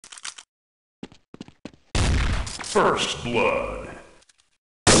First blood.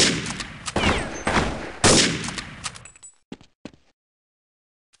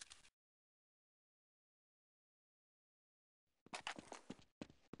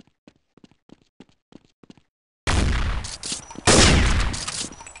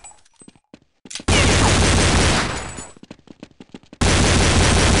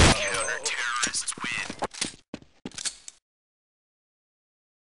 Counter-terrorists win.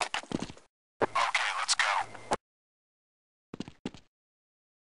 Okay, let's go.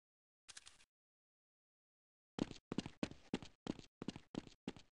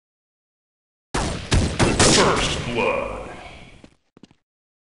 First blood.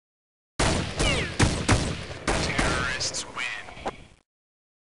 Terrorists win.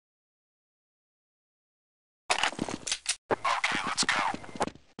 Okay, let's go.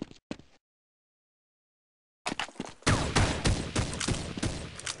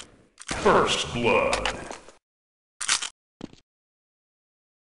 First blood.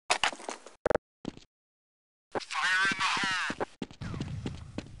 Fire in the hole.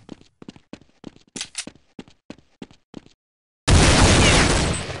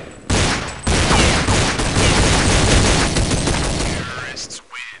 Terrorists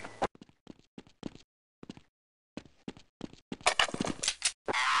win.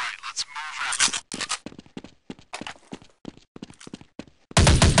 Alright, let's move out.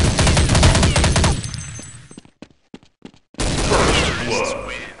 First Terrorists blood.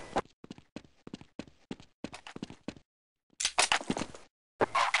 win.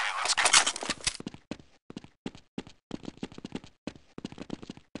 Okay, let's go.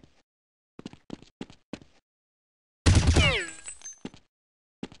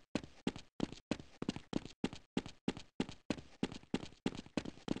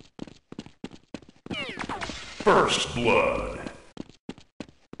 First blood.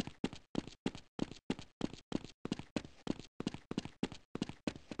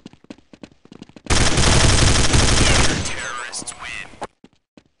 Terrorists win.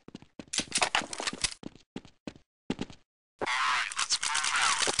 Alright, let's move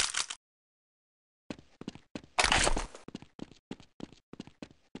out.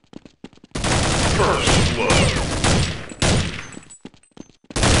 First blood.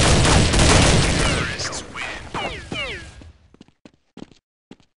 Terrorists win.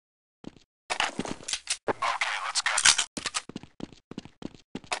 Okay, let's go.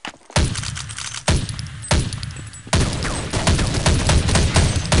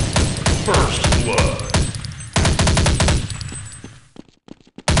 First blood.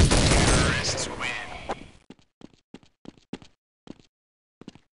 Terrorists win.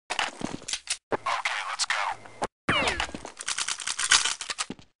 Okay, let's go.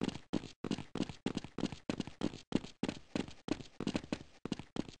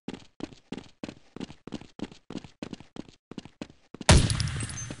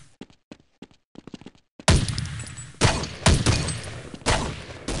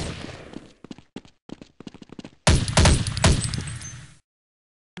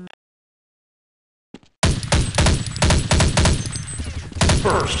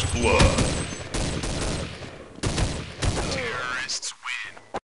 First blood. Terrorists win.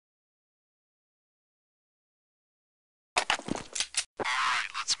 Alright,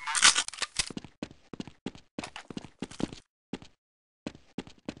 let's move.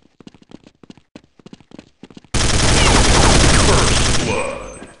 First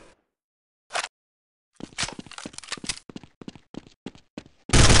blood.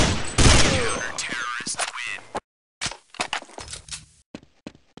 Counter-terrorists win.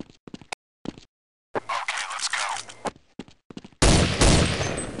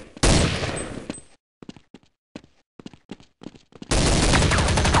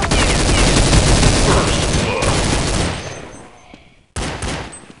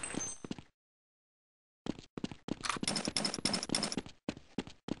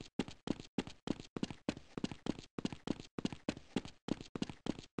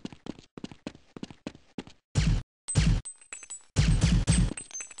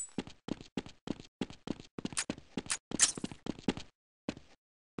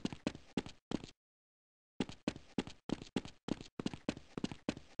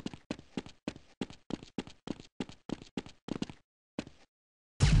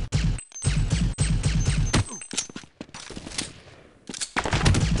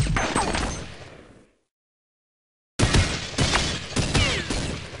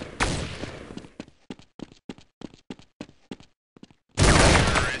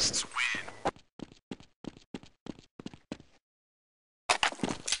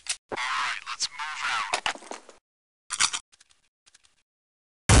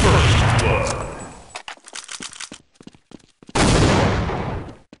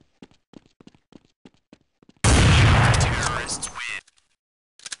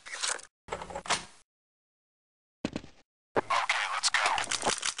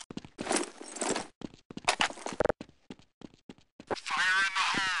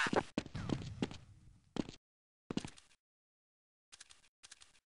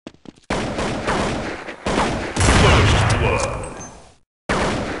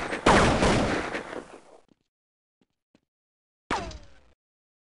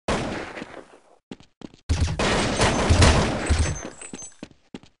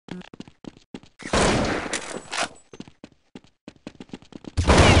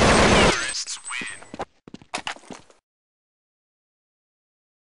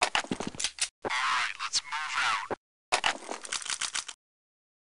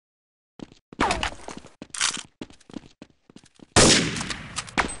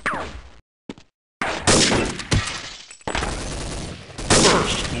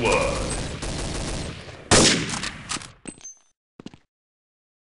 blood.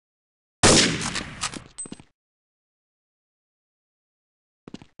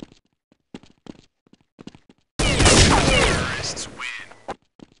 Terrorists win.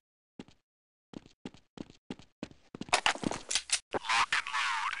 Lock and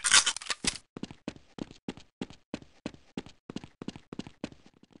load.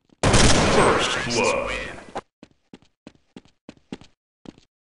 First Terrorists blood. win.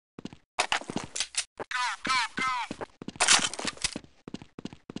 Go, go, go!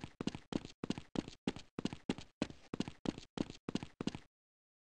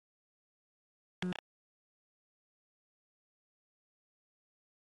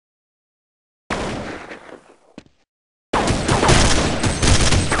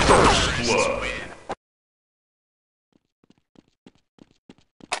 First Terrorists blood. win.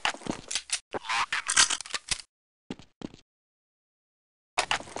 Lock and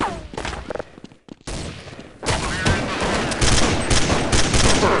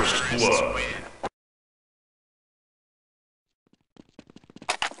First terrorists blood. win.